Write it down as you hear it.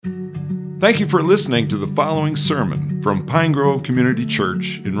Thank you for listening to the following sermon from Pine Grove Community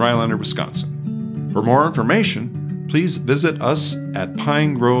Church in Rhinelander, Wisconsin. For more information, please visit us at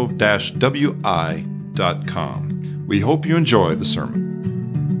pinegrove-wi.com. We hope you enjoy the sermon.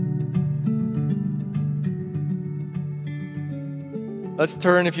 Let's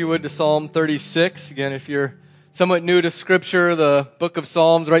turn, if you would, to Psalm 36. Again, if you're somewhat new to Scripture, the book of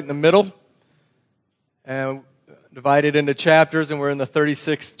Psalms right in the middle, and divided into chapters, and we're in the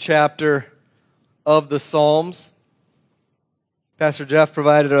 36th chapter of the Psalms. Pastor Jeff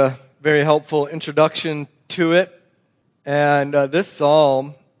provided a very helpful introduction to it, and this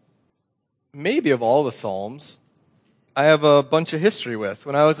psalm, maybe of all the psalms, I have a bunch of history with.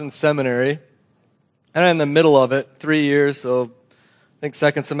 When I was in seminary, and I'm in the middle of it, 3 years, so I think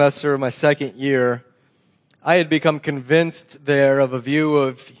second semester of my second year, I had become convinced there of a view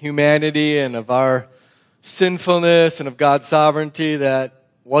of humanity and of our sinfulness and of God's sovereignty that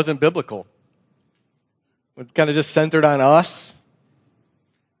wasn't biblical. It kind of just centered on us.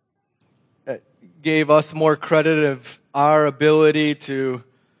 It gave us more credit of our ability to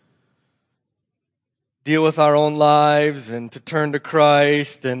deal with our own lives and to turn to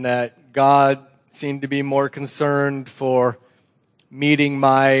Christ, and that God seemed to be more concerned for meeting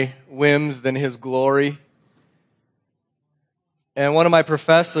my whims than His glory. And one of my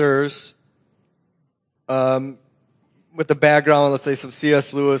professors, with the background, let's say some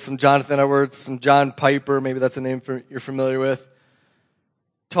C.S. Lewis, some Jonathan Edwards, some John Piper, maybe that's a name you're familiar with,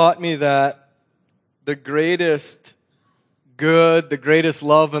 taught me that the greatest good, the greatest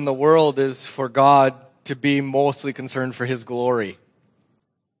love in the world is for God to be mostly concerned for His glory.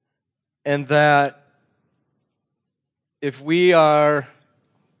 And that if we are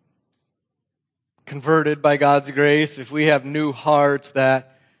converted by God's grace, if we have new hearts that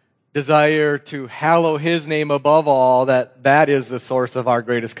desire to hallow His name above all, that is the source of our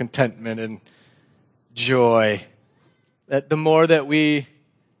greatest contentment and joy. That the more that we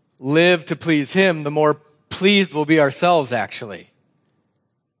live to please Him, the more pleased we'll be ourselves, actually.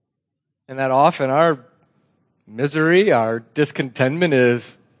 And that often our misery, our discontentment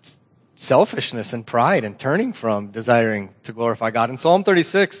is selfishness and pride and turning from desiring to glorify God. In Psalm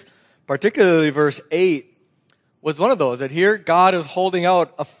 36, particularly verse 8, was one of those, that here God is holding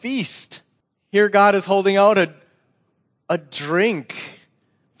out a feast. Here God is holding out a drink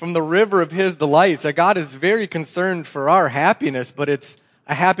from the river of His delights. That God is very concerned for our happiness, but it's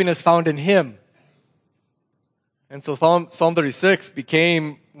a happiness found in Him. And so Psalm 36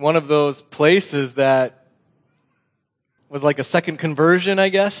 became one of those places that was like a second conversion, I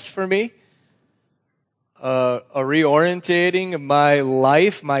guess, for me. A reorientating of my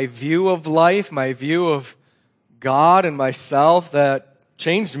life, my view of life, my view of God and myself that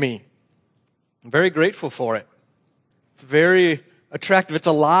changed me. I'm very grateful for it. It's very attractive. It's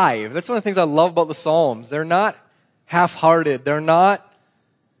alive. That's one of the things I love about the Psalms. They're not half-hearted. They're not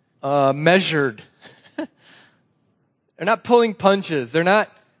measured. They're not pulling punches. They're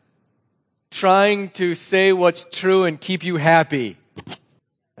not trying to say what's true and keep you happy.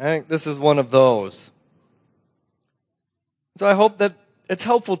 I think this is one of those. So I hope that it's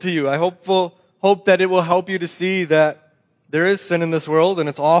helpful to you. I hope that it will help you to see that there is sin in this world and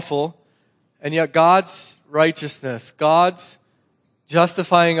it's awful, and yet God's righteousness, God's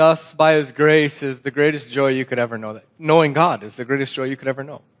justifying us by His grace is the greatest joy you could ever know. That knowing God is the greatest joy you could ever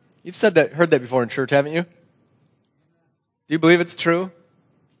know. You've heard that before in church, haven't you? Do you believe it's true?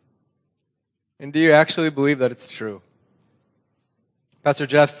 And do you actually believe that it's true? Pastor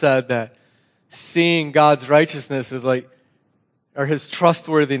Jeff said that seeing God's righteousness is like, or His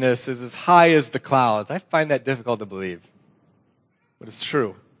trustworthiness is as high as the clouds. I find that difficult to believe, but it's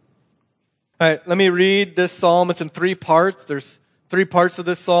true. All right, let me read this psalm. It's in 3 parts. There's 3 parts of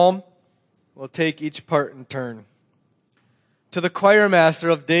this psalm. We'll take each part in turn. To the choir master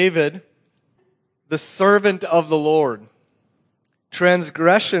of David, the servant of the Lord.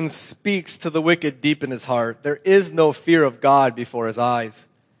 Transgression speaks to the wicked deep in his heart. There is no fear of God before his eyes.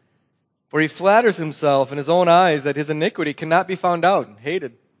 For he flatters himself in his own eyes that his iniquity cannot be found out and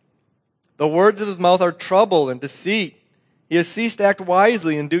hated. The words of his mouth are trouble and deceit. He has ceased to act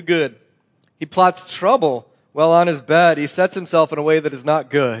wisely and do good. He plots trouble while on his bed. He sets himself in a way that is not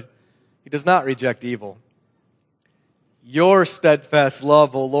good. He does not reject evil. Your steadfast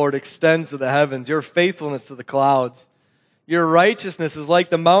love, O Lord, extends to the heavens, your faithfulness to the clouds. Your righteousness is like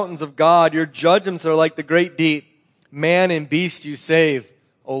the mountains of God. Your judgments are like the great deep. Man and beast you save,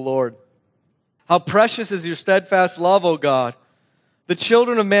 O Lord. How precious is your steadfast love, O God. The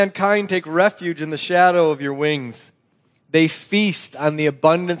children of mankind take refuge in the shadow of your wings. They feast on the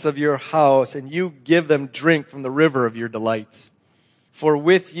abundance of your house, and you give them drink from the river of your delights. For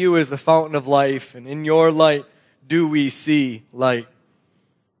with you is the fountain of life, and in your light do we see light.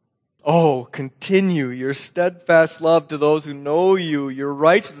 Oh, continue your steadfast love to those who know you, your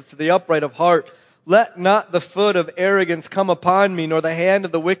righteousness to the upright of heart. Let not the foot of arrogance come upon me, nor the hand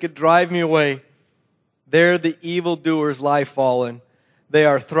of the wicked drive me away. There the evildoers lie fallen. They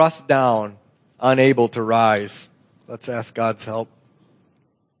are thrust down, unable to rise. Let's ask God's help.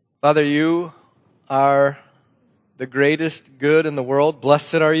 Father, you are the greatest good in the world.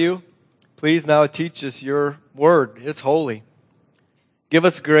 Blessed are you. Please now teach us your word. It's holy. Give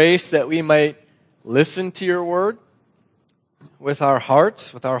us grace that we might listen to your word with our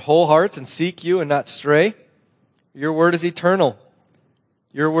hearts, with our whole hearts, and seek you and not stray. Your word is eternal.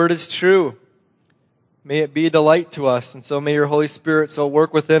 Your word is true. May it be a delight to us, and so may your Holy Spirit so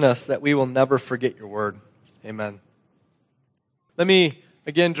work within us that we will never forget your word. Amen. Let me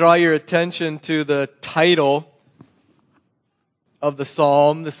again draw your attention to the title of the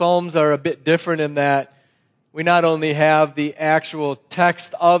psalm. The psalms are a bit different in that we not only have the actual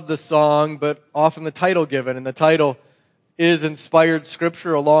text of the song, but often the title given, and the title is inspired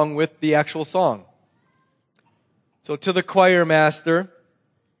scripture along with the actual song. So to the choir master,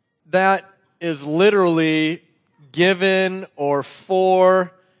 that is literally given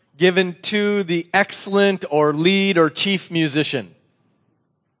to the excellent or lead or chief musician.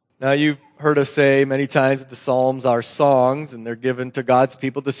 Now you've heard us say many times that the Psalms are songs and they're given to God's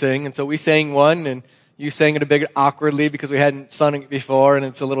people to sing. And so we sang one and you sang it a bit awkwardly because we hadn't sung it before and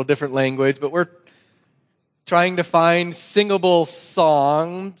it's a little different language. But we're trying to find singable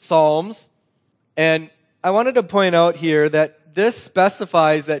psalms. And I wanted to point out here that this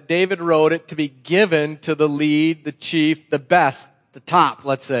specifies that David wrote it to be given to the lead, the chief, the best, the top,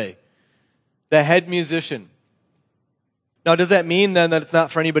 let's say, the head musician. Now, does that mean then that it's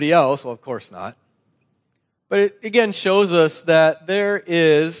not for anybody else? Well, of course not. But it again shows us that there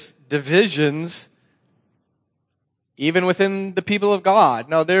is divisions even within the people of God.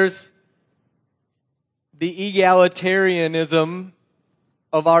 Now, there's the egalitarianism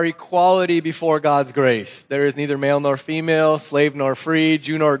of our equality before God's grace. There is neither male nor female, slave nor free,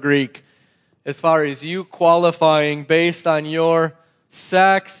 Jew nor Greek. As far as you qualifying based on your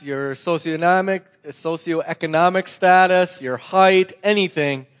sex, your socioeconomic status, your height,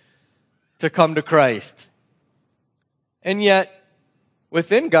 anything to come to Christ. And yet,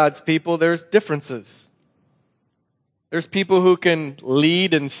 within God's people, there's differences. There's people who can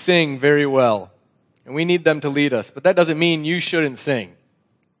lead and sing very well, and we need them to lead us. But that doesn't mean you shouldn't sing.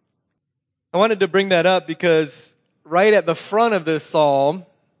 I wanted to bring that up because right at the front of this psalm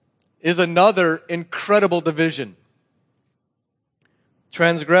is another incredible division.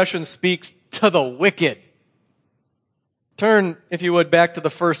 Transgression speaks to the wicked. Turn, if you would, back to the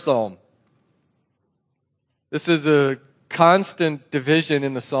first psalm. This is a constant division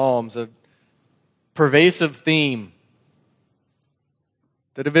in the Psalms, a pervasive theme.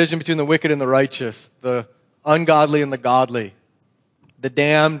 The division between the wicked and the righteous, the ungodly and the godly, the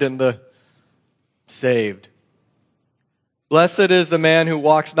damned and the saved. Blessed is the man who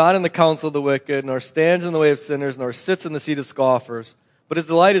walks not in the counsel of the wicked, nor stands in the way of sinners, nor sits in the seat of scoffers. But his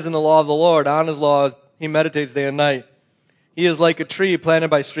delight is in the law of the Lord. On his laws he meditates day and night. He is like a tree planted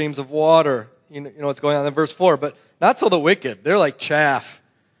by streams of water. You know what's going on in verse 4. But not so the wicked. They're like chaff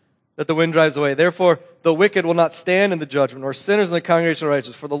that the wind drives away. Therefore, the wicked will not stand in the judgment, nor sinners in the congregation of the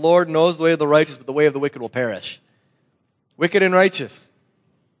righteous. For the Lord knows the way of the righteous, but the way of the wicked will perish. Wicked and righteous.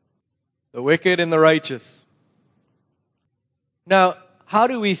 The wicked and the righteous. Now, how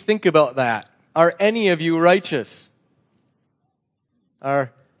do we think about that? Are any of you righteous?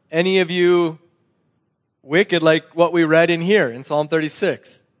 Are any of you wicked like what we read in here in Psalm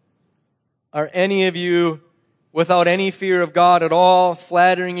 36? Are any of you without any fear of God at all,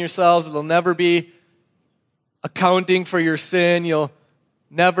 flattering yourselves that you'll never be accounting for your sin, you'll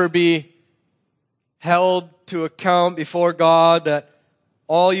never be held to account before God, that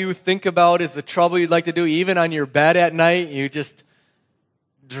all you think about is the trouble you'd like to do, even on your bed at night, you just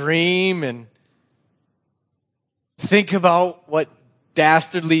dream and think about what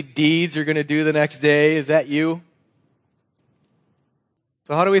dastardly deeds you're going to do the next day? Is that you?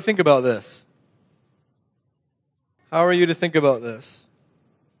 So how do we think about this? How are you to think about this?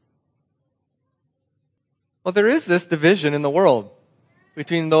 Well, there is this division in the world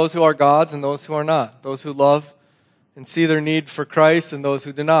between those who are God's and those who are not. Those who love and see their need for Christ and those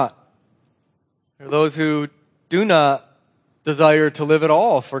who do not. There are those who do not desire to live at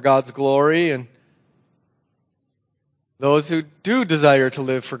all for God's glory and those who do desire to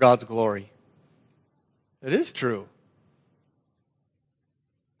live for God's glory. It is true.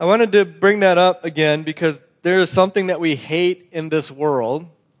 I wanted to bring that up again because there is something that we hate in this world,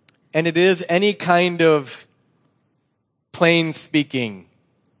 and it is any kind of plain speaking,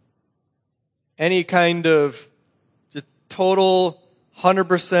 any kind of just total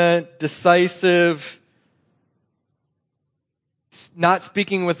 100% decisive, not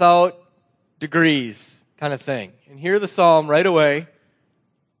speaking without degrees kind of thing. And here the psalm right away,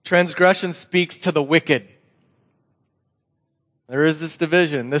 transgression speaks to the wicked. There is this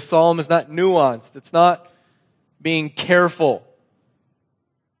division. This psalm is not nuanced. It's not being careful.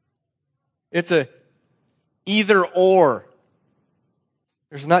 It's a either or.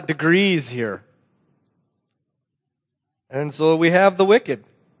 There's not degrees here. And so we have the wicked.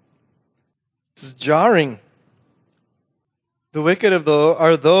 This is jarring. The wicked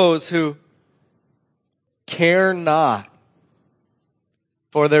are those who care not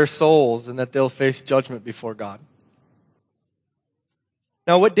for their souls and that they'll face judgment before God.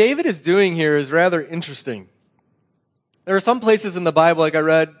 Now, what David is doing here is rather interesting. There are some places in the Bible, like I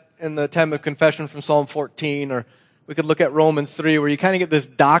read in the time of confession from Psalm 14, or we could look at Romans 3, where you kind of get this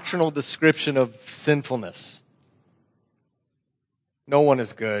doctrinal description of sinfulness. No one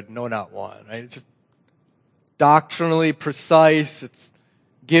is good, no, not one. Right? It's just doctrinally precise. It's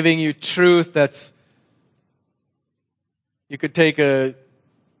giving you truth that's... You could take a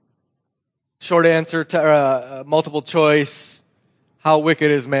short answer to a multiple choice. How wicked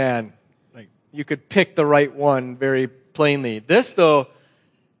is man? Like, you could pick the right one very plainly. This, though,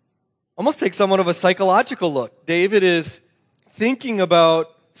 almost takes somewhat of a psychological look. David is thinking about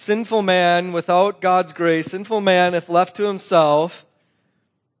sinful man without God's grace, sinful man if left to himself,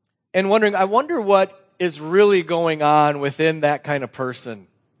 and wondering, I wonder what is really going on within that kind of person.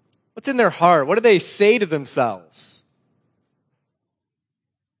 What's in their heart? What do they say to themselves?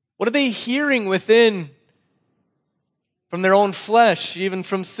 What are they hearing within from their own flesh, even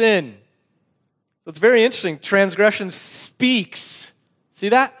from sin? So it's very interesting. Transgression speaks. See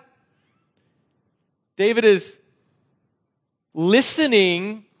that? David is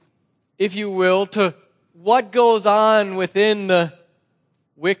listening, if you will, to what goes on within the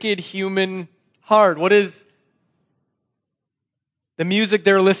wicked human heart. What is the music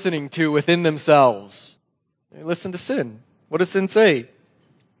they're listening to within themselves? They listen to sin. What does sin say?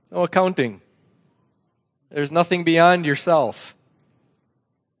 No accounting. There's nothing beyond yourself.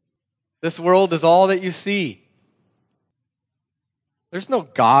 This world is all that you see. There's no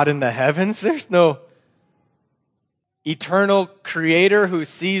God in the heavens. There's no eternal creator who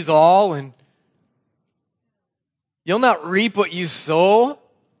sees all, and you'll not reap what you sow.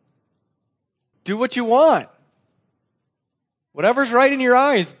 Do what you want. Whatever's right in your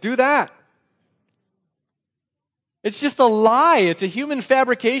eyes, do that. It's just a lie. It's a human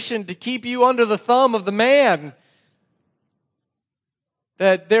fabrication to keep you under the thumb of the man.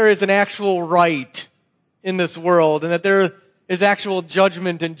 That there is an actual right in this world and that there is actual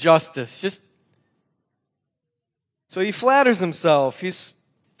judgment and justice. So he flatters himself. He's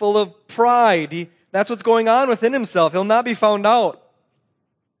full of pride. That's what's going on within himself. He'll not be found out.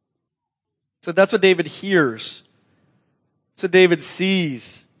 So that's what David hears. That's what David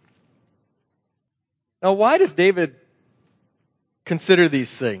sees. Now, why does David consider these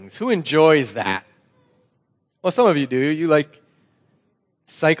things? Who enjoys that? Well, some of you do. You like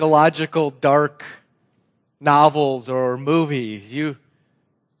psychological, dark novels or movies. You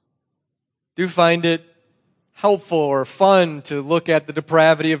do find it helpful or fun to look at the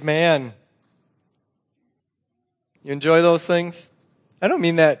depravity of man. You enjoy those things? I don't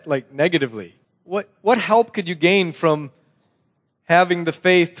mean that like negatively. What help could you gain from having the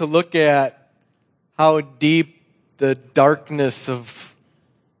faith to look at how deep the darkness of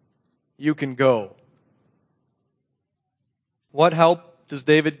you can go? What help does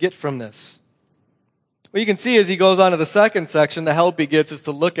David get from this? Well, you can see as he goes on to the second section, the help he gets is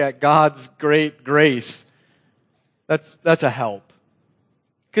to look at God's great grace. That's a help.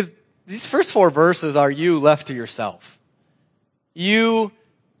 Because these first 4 verses are you left to yourself.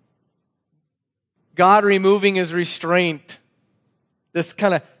 God removing his restraint. This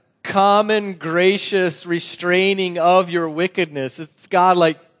kind of common, gracious restraining of your wickedness. It's God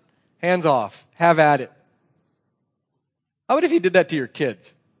like, hands off, have at it. How about if you did that to your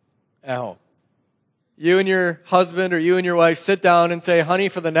kids at home? You and your husband or you and your wife sit down and say, honey,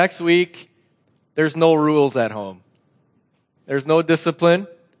 for the next week, there's no rules at home. There's no discipline.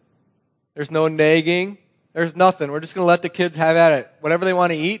 There's no nagging. There's nothing. We're just going to let the kids have at it. Whatever they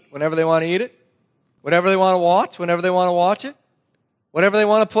want to eat, whenever they want to eat it. Whatever they want to watch, whenever they want to watch it. Whatever they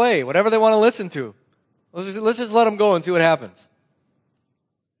want to play, whatever they want to listen to. Let's just let them go and see what happens.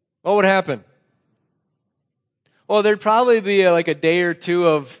 What would happen? Well, there'd probably be like a day or two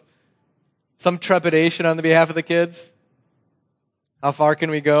of some trepidation on the behalf of the kids. How far can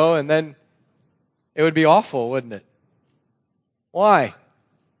we go? And then it would be awful, wouldn't it? Why?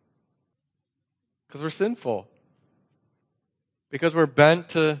 Because we're sinful. Because we're bent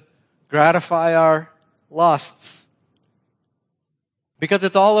to gratify our lusts. Because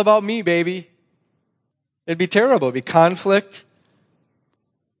it's all about me, baby. It'd be terrible. It'd be conflict.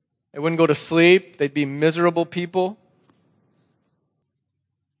 They wouldn't go to sleep. They'd be miserable people.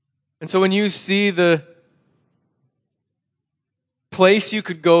 And so when you see the place you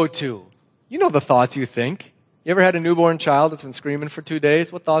could go to, you know the thoughts you think. You ever had a newborn child that's been screaming for 2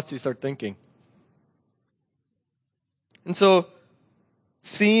 days? What thoughts do you start thinking? And so,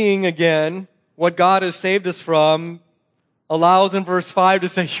 seeing again what God has saved us from allows in verse 5 to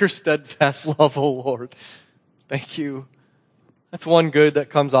say, your steadfast love, O Lord. Thank you. That's one good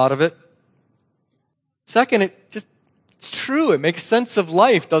that comes out of it. Second, it's true. It makes sense of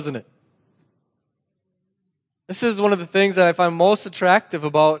life, doesn't it? This is one of the things that I find most attractive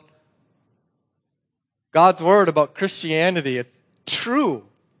about God's Word, about Christianity. It's true.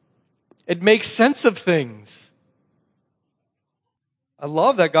 It makes sense of things. I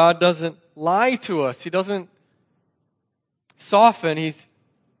love that God doesn't lie to us. He doesn't soften. He's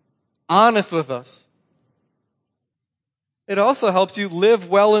honest with us. It also helps you live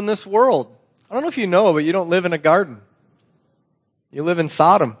well in this world. I don't know if you know, but you don't live in a garden. You live in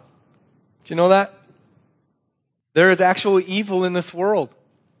Sodom. Do you know that? There is actual evil in this world.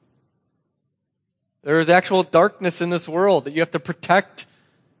 There is actual darkness in this world that you have to protect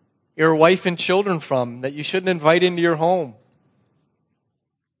your wife and children from, that you shouldn't invite into your home.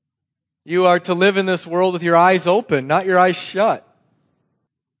 You are to live in this world with your eyes open, not your eyes shut.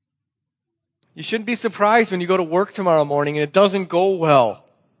 You shouldn't be surprised when you go to work tomorrow morning and it doesn't go well.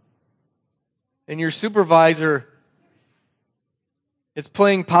 And your supervisor is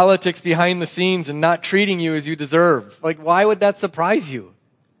playing politics behind the scenes and not treating you as you deserve. Like, why would that surprise you?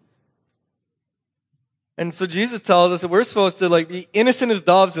 And so Jesus tells us that we're supposed to be innocent as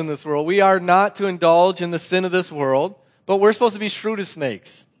doves in this world. We are not to indulge in the sin of this world, but we're supposed to be shrewd as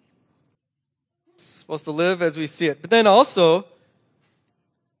snakes. Supposed to live as we see it. But then also,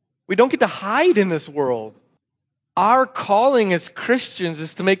 we don't get to hide in this world. Our calling as Christians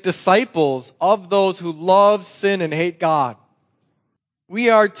is to make disciples of those who love sin and hate God. We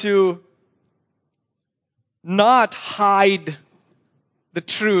are to not hide the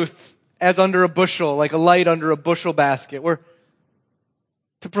truth as under a bushel, like a light under a bushel basket. We're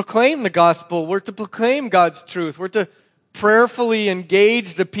to proclaim the gospel. We're to proclaim God's truth. We're to prayerfully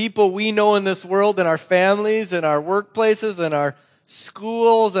engage the people we know in this world, in our families, in our workplaces, in our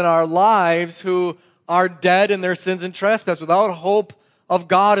schools, in our lives, who are dead in their sins and trespasses, without hope of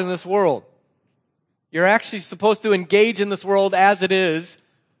God in this world. You're actually supposed to engage in this world as it is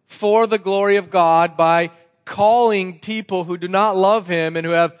for the glory of God by calling people who do not love Him and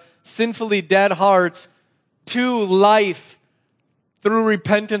who have sinfully dead hearts to life through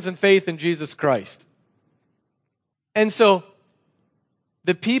repentance and faith in Jesus Christ. And so,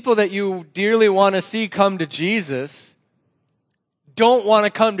 the people that you dearly want to see come to Jesus don't want to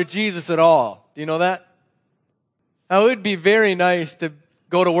come to Jesus at all. Do you know that? Now, it would be very nice to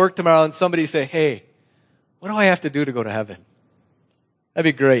go to work tomorrow and somebody say, hey, what do I have to do to go to heaven?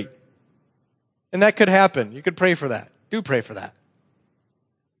 That'd be great. And that could happen. You could pray for that. Do pray for that.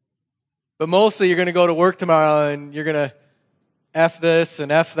 But mostly you're going to go to work tomorrow and you're going to F this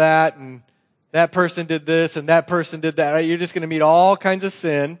and F that, and that person did this and that person did that. Right? You're just going to meet all kinds of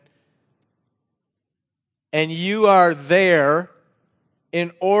sin. And you are there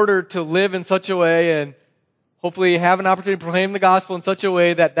in order to live in such a way and hopefully have an opportunity to proclaim the gospel in such a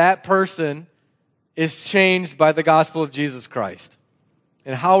way that that person is changed by the gospel of Jesus Christ.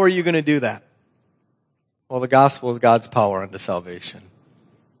 And how are you going to do that? Well, the gospel is God's power unto salvation.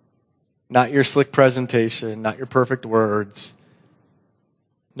 Not your slick presentation, not your perfect words,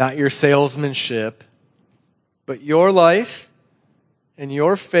 not your salesmanship, but your life and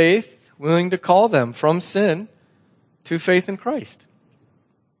your faith willing to call them from sin to faith in Christ.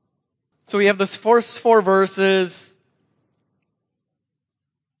 So we have this first 4 verses,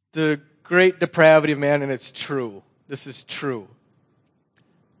 the great depravity of man, and it's true. This is true.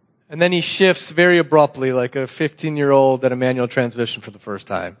 And then he shifts very abruptly, like a 15-year-old at a manual transmission for the first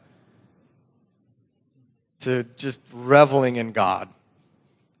time, to just reveling in God,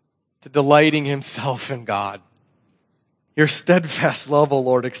 to delighting himself in God. Your steadfast love, O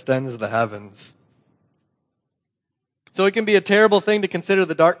Lord, extends the heavens. So it can be a terrible thing to consider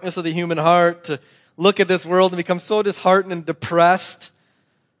the darkness of the human heart, to look at this world and become so disheartened and depressed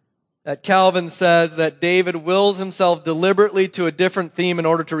That Calvin says that David wills himself deliberately to a different theme in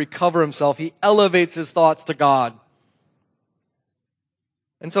order to recover himself. He elevates his thoughts to God.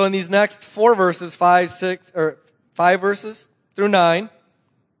 And so in these next 4 verses, 5 verses through 9,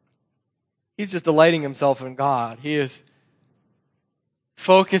 he's just delighting himself in God. He is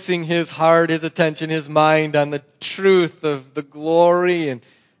focusing his heart, his attention, his mind on the truth of the glory and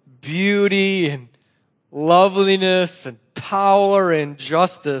beauty and loveliness and power and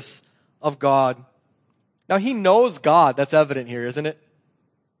justice of God. Now he knows God. That's evident here, isn't it?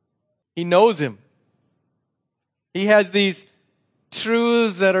 He knows him. He has these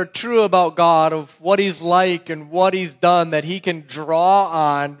truths that are true about God, of what he's like and what he's done, that he can draw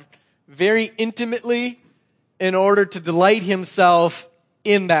on very intimately in order to delight himself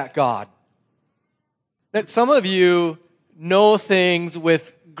in that God. That some of you know things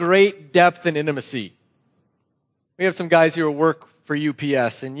with great depth and intimacy. We have some guys who work for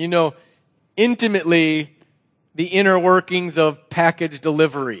UPS, and you know intimately the inner workings of package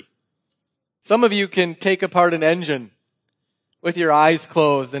delivery. Some of you can take apart an engine with your eyes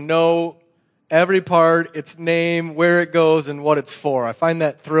closed and know every part, its name, where it goes, and what it's for. I find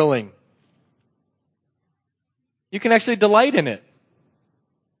that thrilling. You can actually delight in it.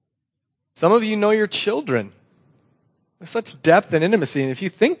 Some of you know your children with such depth and intimacy, and if you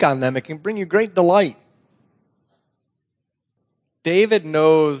think on them, it can bring you great delight. David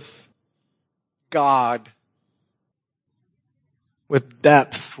knows God with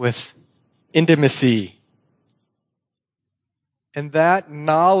depth, with intimacy. And that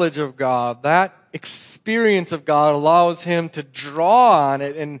knowledge of God, that experience of God allows him to draw on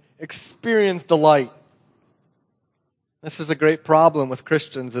it and experience delight. This is a great problem with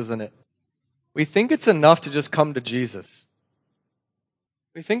Christians, isn't it? We think it's enough to just come to Jesus.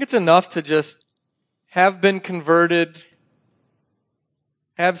 We think it's enough to just have been converted,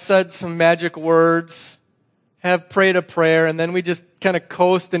 have said some magic words, have prayed a prayer, and then we just kind of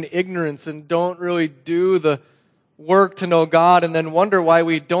coast in ignorance and don't really do the work to know God, and then wonder why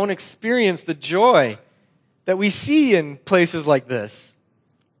we don't experience the joy that we see in places like this.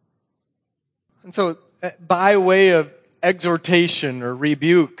 And so, by way of exhortation or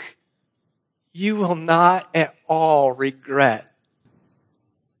rebuke, you will not at all regret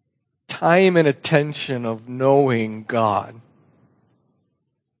time and attention of knowing God.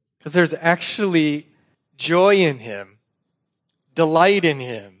 Because there's actually joy in Him, delight in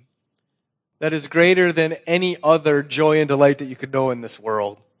Him, that is greater than any other joy and delight that you could know in this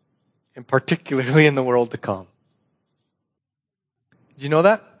world, and particularly in the world to come. Did you know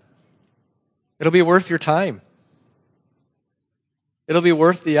that? It'll be worth your time. It'll be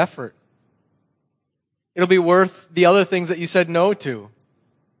worth the effort. It'll be worth the other things that you said no to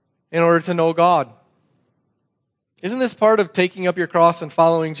in order to know God. Isn't this part of taking up your cross and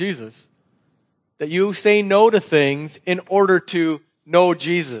following Jesus? That you say no to things in order to know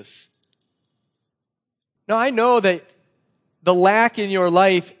Jesus. Now, I know that the lack in your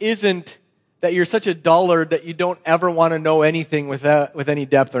life isn't that you're such a dullard that you don't ever want to know anything with any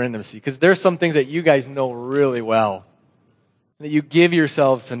depth or intimacy. Because there's some things that you guys know really well, that you give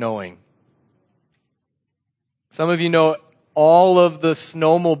yourselves to knowing. Some of you know all of the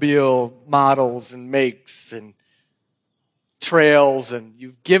snowmobile models and makes and trails, and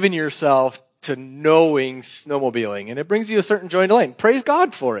you've given yourself to knowing snowmobiling, and it brings you a certain joy and delight. And praise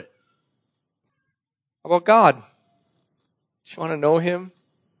God for it. How about God? Do you want to know Him?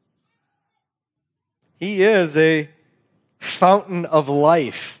 He is a fountain of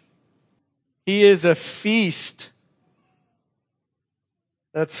life. He is a feast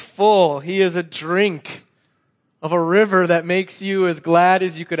that's full. He is a drink of a river that makes you as glad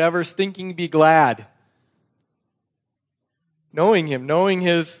as you could ever stinking be glad. Knowing Him, knowing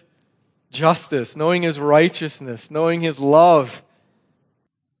His justice, knowing His righteousness, knowing His love.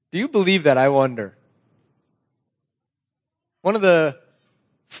 Do you believe that, I wonder? One of the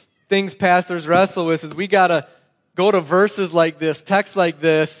things pastors wrestle with is we got to go to verses like this, texts like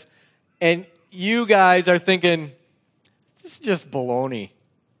this, and you guys are thinking, this is just baloney.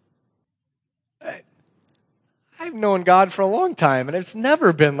 I've known God for a long time, and it's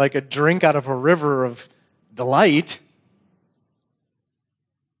never been like a drink out of a river of delight.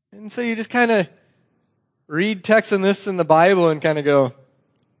 And so you just kind of read texts in this in the Bible and kind of go,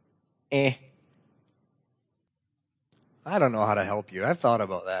 I don't know how to help you. I've thought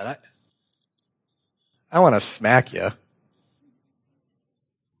about that. I want to smack you.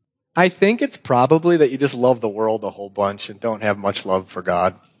 I think it's probably that you just love the world a whole bunch and don't have much love for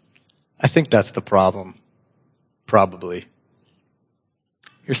God. I think that's the problem. Probably.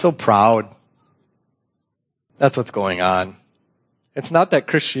 You're so proud. That's what's going on. It's not that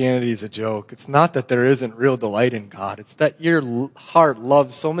Christianity is a joke. It's not that there isn't real delight in God. It's that your heart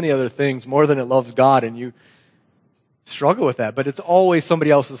loves so many other things more than it loves God, and you struggle with that. But it's always somebody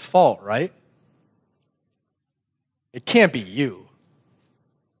else's fault, right? It can't be you.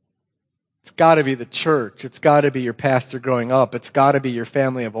 It's got to be the church. It's got to be your pastor growing up. It's got to be your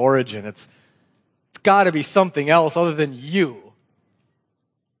family of origin. It's got to be something else other than you.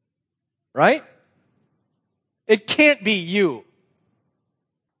 Right? It can't be you.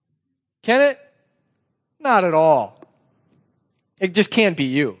 Can it? Not at all. It just can't be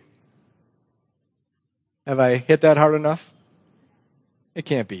you. Have I hit that hard enough? It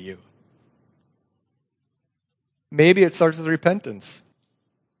can't be you. Maybe it starts with repentance.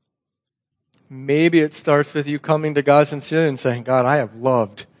 Maybe it starts with you coming to God sincerely and saying, God, I have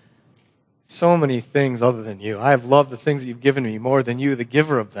loved so many things other than you. I have loved the things that you've given me more than you, the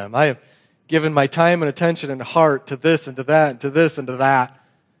giver of them. I have given my time and attention and heart to this and to that and to this and to that.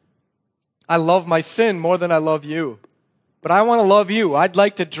 I love my sin more than I love you. But I want to love you. I'd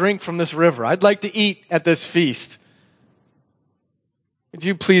like to drink from this river. I'd like to eat at this feast. Would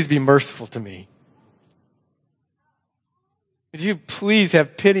you please be merciful to me? Would you please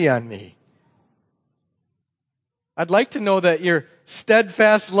have pity on me? I'd like to know that your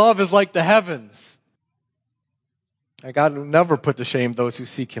steadfast love is like the heavens. And God will never put to shame those who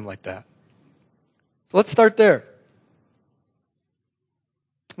seek Him like that. So let's start there.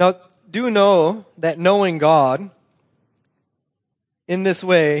 Now, do know that knowing God in this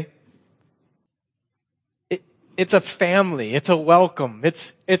way, it's a family. It's a welcome.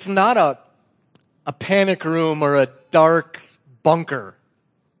 It's not a panic room or a dark bunker.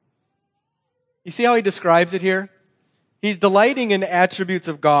 You see how he describes it here? He's delighting in attributes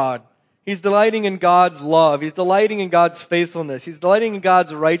of God. He's delighting in God's love. He's delighting in God's faithfulness. He's delighting in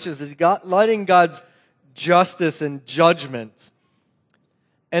God's righteousness. He's delighting in God's justice and judgment.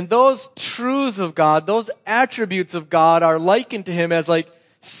 And those truths of God, those attributes of God are likened to him as like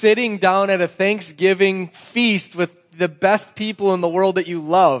sitting down at a Thanksgiving feast with the best people in the world that you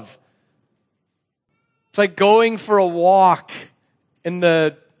love. It's like going for a walk in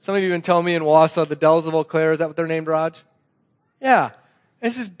some of you have been telling me in Wausau, the Dells of Eau Claire, is that what they're named, Raj? Yeah.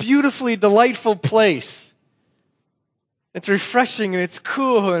 It's this beautifully delightful place. It's refreshing and it's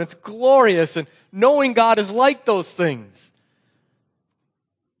cool and it's glorious, and knowing God is like those things.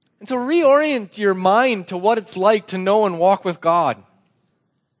 And so reorient your mind to what it's like to know and walk with God.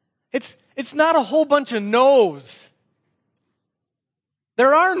 It's not a whole bunch of no's.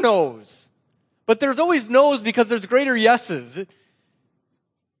 There are no's. But there's always no's because there's greater yeses.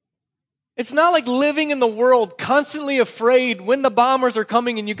 It's not like living in the world constantly afraid when the bombers are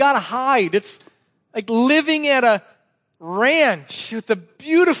coming and you got to hide. It's like living at a ranch with a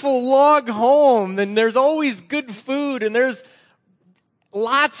beautiful log home, and there's always good food, and there's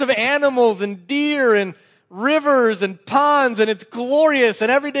lots of animals and deer and rivers and ponds, and it's glorious,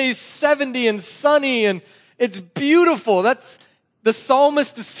 and every day is 70 and sunny, and it's beautiful. That's the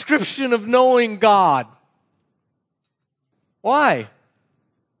psalmist's description of knowing God. Why?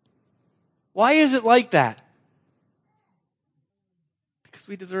 Why is it like that? Because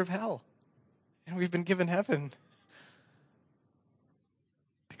we deserve hell, and we've been given heaven.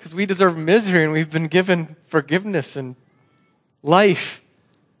 Because we deserve misery, and we've been given forgiveness and life.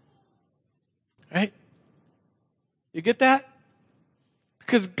 Right? You get that?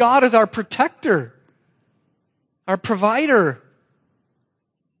 Because God is our protector, our provider.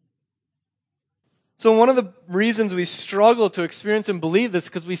 So one of the reasons we struggle to experience and believe this is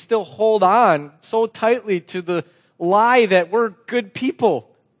because we still hold on so tightly to the lie that we're good people.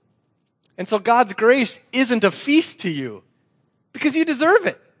 And so God's grace isn't a feast to you because you deserve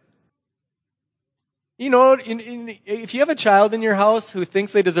it. You know, if you have a child in your house who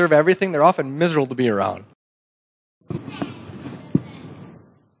thinks they deserve everything, they're often miserable to be around.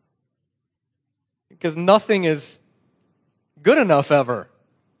 Because nothing is good enough ever.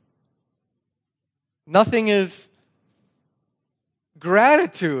 Nothing is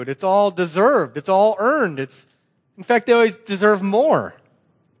gratitude. It's all deserved. It's all earned. In fact, they always deserve more.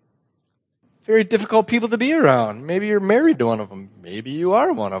 Very difficult people to be around. Maybe you're married to one of them. Maybe you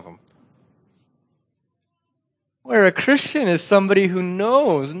are one of them. Where a Christian is somebody who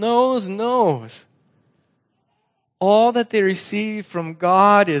knows. All that they receive from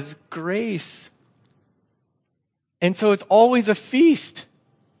God is grace. And so it's always a feast.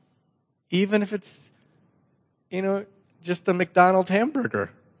 Even if it's, just a McDonald's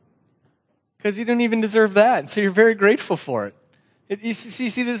hamburger. Because you don't even deserve that. And so you're very grateful for it. You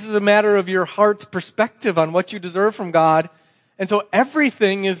see, this is a matter of your heart's perspective on what you deserve from God. And so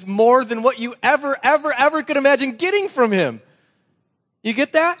everything is more than what you ever could imagine getting from Him. You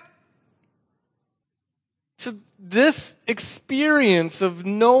get that? So this experience of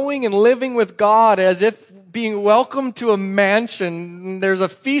knowing and living with God as if being welcomed to a mansion, there's a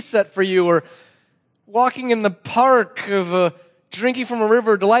feast set for you, or walking in the park of drinking from a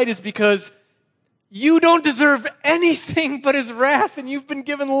river of delight, is because you don't deserve anything but His wrath, and you've been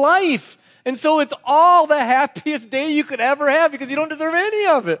given life. And so it's all the happiest day you could ever have because you don't deserve any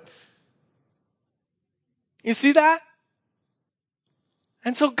of it. You see that?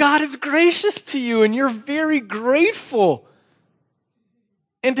 And so God is gracious to you, and you're very grateful.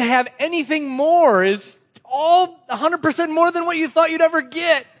 And to have anything more is all 100% more than what you thought you'd ever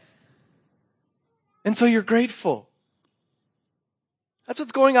get. And so you're grateful. That's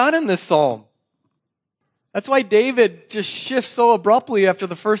what's going on in this psalm. That's why David just shifts so abruptly after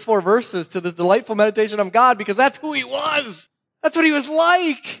the first 4 verses to this delightful meditation on God, because that's who he was. That's what he was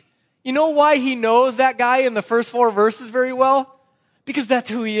like. You know why he knows that guy in the first 4 verses very well? Because that's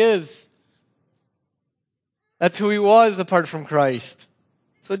who he is. That's who he was apart from Christ.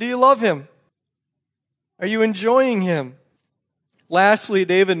 So do you love him? Are you enjoying him? Lastly,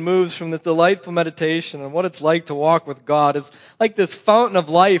 David moves from this delightful meditation on what it's like to walk with God. It's like this fountain of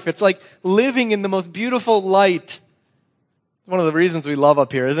life. It's like living in the most beautiful light. One of the reasons we love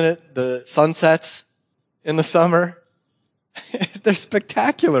up here, isn't it? The sunsets in the summer. They're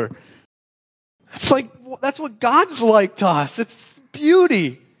spectacular. That's what God's like to us. It's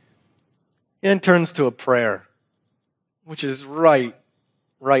beauty. And it turns to a prayer, which is right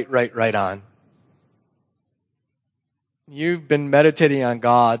on. You've been meditating on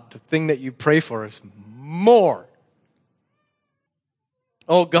God. The thing that you pray for is more.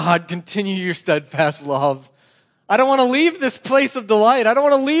 Oh God, continue your steadfast love. I don't want to leave this place of delight. I don't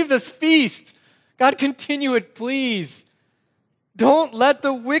want to leave this feast. God, continue it, please. Don't let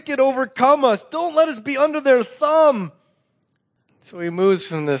the wicked overcome us. Don't let us be under their thumb. So he moves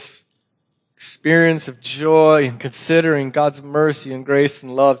from this experience of joy and considering God's mercy and grace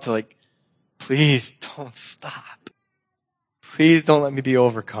and love to please don't stop. Please don't let me be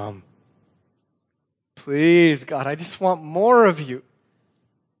overcome. Please, God, I just want more of you.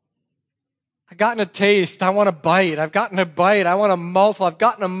 I've gotten a taste. I want a bite. I've gotten a bite. I want a mouthful. I've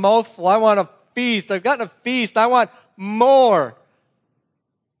gotten a mouthful. I want a feast. I've gotten a feast. I want more.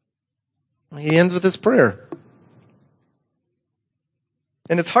 He ends with this prayer.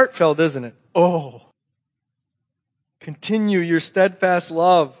 And it's heartfelt, isn't it? Oh, continue your steadfast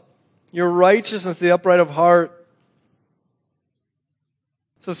love, your righteousness, the upright of heart.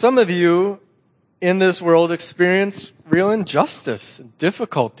 So some of you in this world experience real injustice and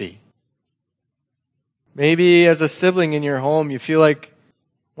difficulty. Maybe as a sibling in your home, you feel like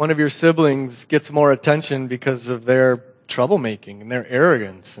one of your siblings gets more attention because of their troublemaking and their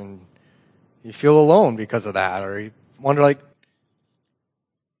arrogance, and you feel alone because of that, or you wonder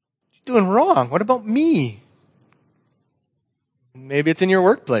he's doing wrong. What about me? Maybe it's in your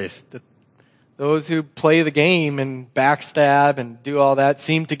workplace that those who play the game and backstab and do all that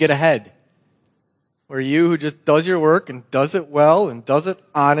seem to get ahead. Where you who just does your work and does it well and does it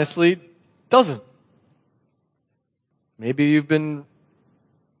honestly, doesn't. Maybe you've been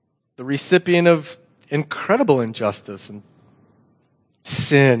the recipient of incredible injustice and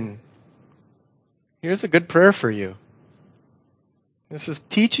sin. Here's a good prayer for you. This is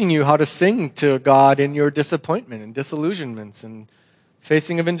teaching you how to sing to God in your disappointment and disillusionments and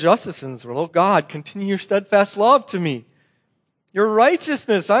facing of injustice in this world. Oh God, continue your steadfast love to me. Your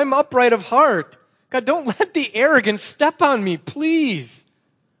righteousness, I'm upright of heart. God, don't let the arrogant step on me, please.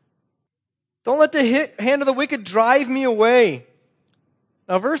 Don't let the hand of the wicked drive me away.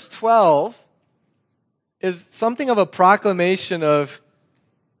 Now, verse 12 is something of a proclamation of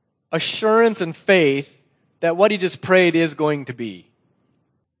assurance and faith that what he just prayed is going to be.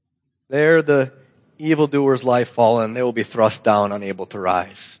 There the evildoers lie fallen, they will be thrust down, unable to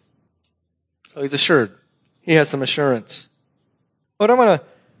rise. So he's assured. He has some assurance. What I want to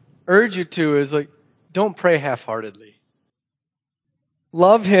urge you to is don't pray half-heartedly.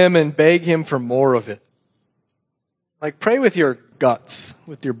 Love him and beg him for more of it. Pray with your guts,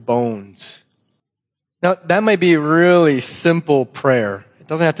 with your bones. Now, that might be a really simple prayer. It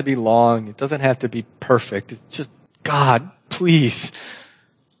doesn't have to be long. It doesn't have to be perfect. It's just, God, please,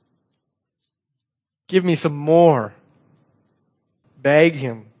 give me some more. Beg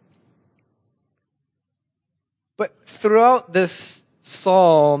him. But throughout this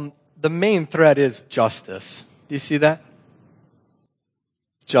psalm, the main thread is justice. Do you see that?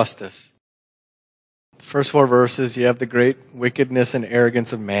 Justice. First 4 verses, you have the great wickedness and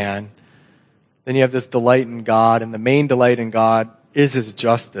arrogance of man. Then you have this delight in God, and the main delight in God is his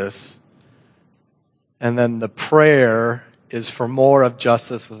justice. And then the prayer is for more of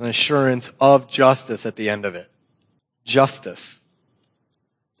justice with an assurance of justice at the end of it. Justice.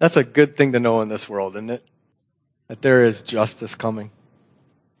 That's a good thing to know in this world, isn't it? That there is justice coming.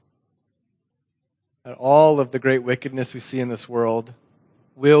 That all of the great wickedness we see in this world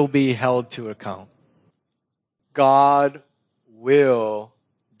will be held to account. God will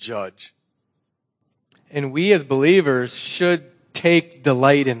judge. And we as believers should take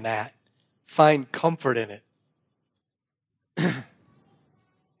delight in that, find comfort in it.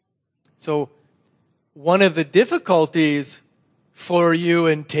 So, one of the difficulties for you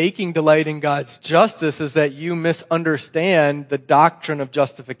in taking delight in God's justice is that you misunderstand the doctrine of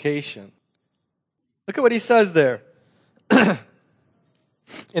justification. Look at what he says there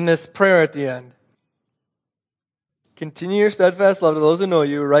in this prayer at the end. Continue your steadfast love to those who know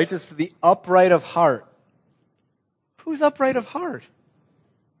you, righteous to the upright of heart. Who's upright of heart?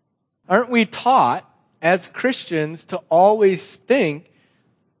 Aren't we taught as Christians to always think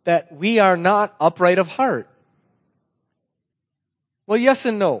that we are not upright of heart? Well, yes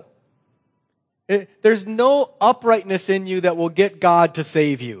and no. There's no uprightness in you that will get God to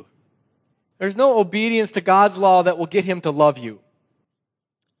save you. There's no obedience to God's law that will get him to love you.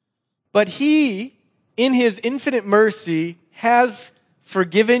 But he, in his infinite mercy, has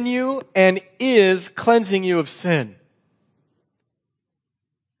forgiven you and is cleansing you of sin.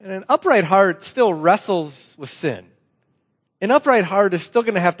 And an upright heart still wrestles with sin. An upright heart is still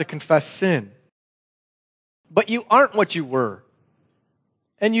going to have to confess sin. But you aren't what you were.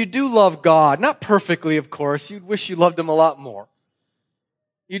 And you do love God. Not perfectly, of course. You'd wish you loved him a lot more.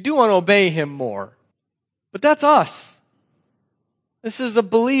 You do want to obey him more. But that's us. This is a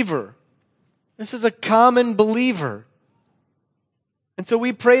believer. This is a common believer. And so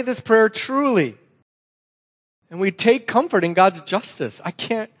we pray this prayer truly. And we take comfort in God's justice. I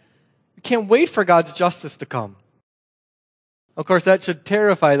can't wait for God's justice to come. Of course, that should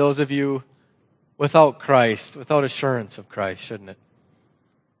terrify those of you without Christ, without assurance of Christ, shouldn't it?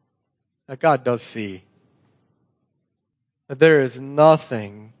 That God does see. That there is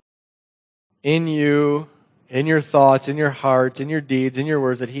nothing in you, in your thoughts, in your hearts, in your deeds, in your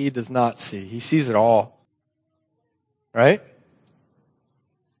words that he does not see. He sees it all. Right?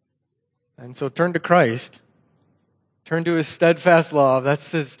 And so turn to Christ. Turn to his steadfast love.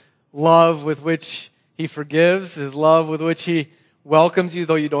 That's his love with which he forgives, his love with which he welcomes you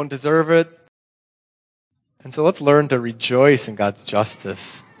though you don't deserve it. And so let's learn to rejoice in God's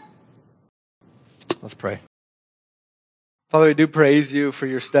justice. Let's pray. Father, we do praise you for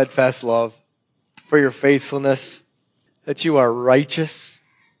your steadfast love, for your faithfulness, that you are righteous,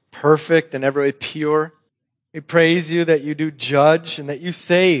 perfect, and every way pure. We praise you that you do judge and that you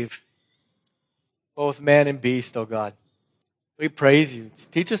save both man and beast, oh God. We praise you.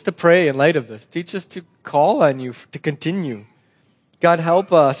 Teach us to pray in light of this. Teach us to call on you to continue. God,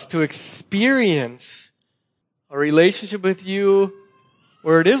 help us to experience a relationship with you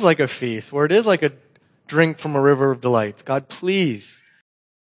where it is like a feast, where it is like a drink from a river of delights. God, please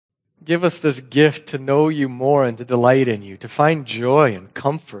give us this gift to know you more and to delight in you, to find joy and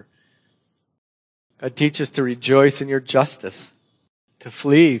comfort. God, teach us to rejoice in your justice, to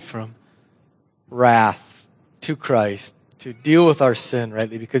flee from wrath to Christ, to deal with our sin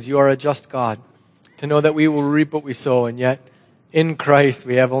rightly because you are a just God, to know that we will reap what we sow, and yet in Christ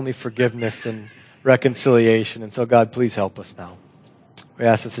we have only forgiveness and reconciliation. And so God, please help us now. We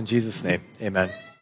ask this in Jesus' name. Amen.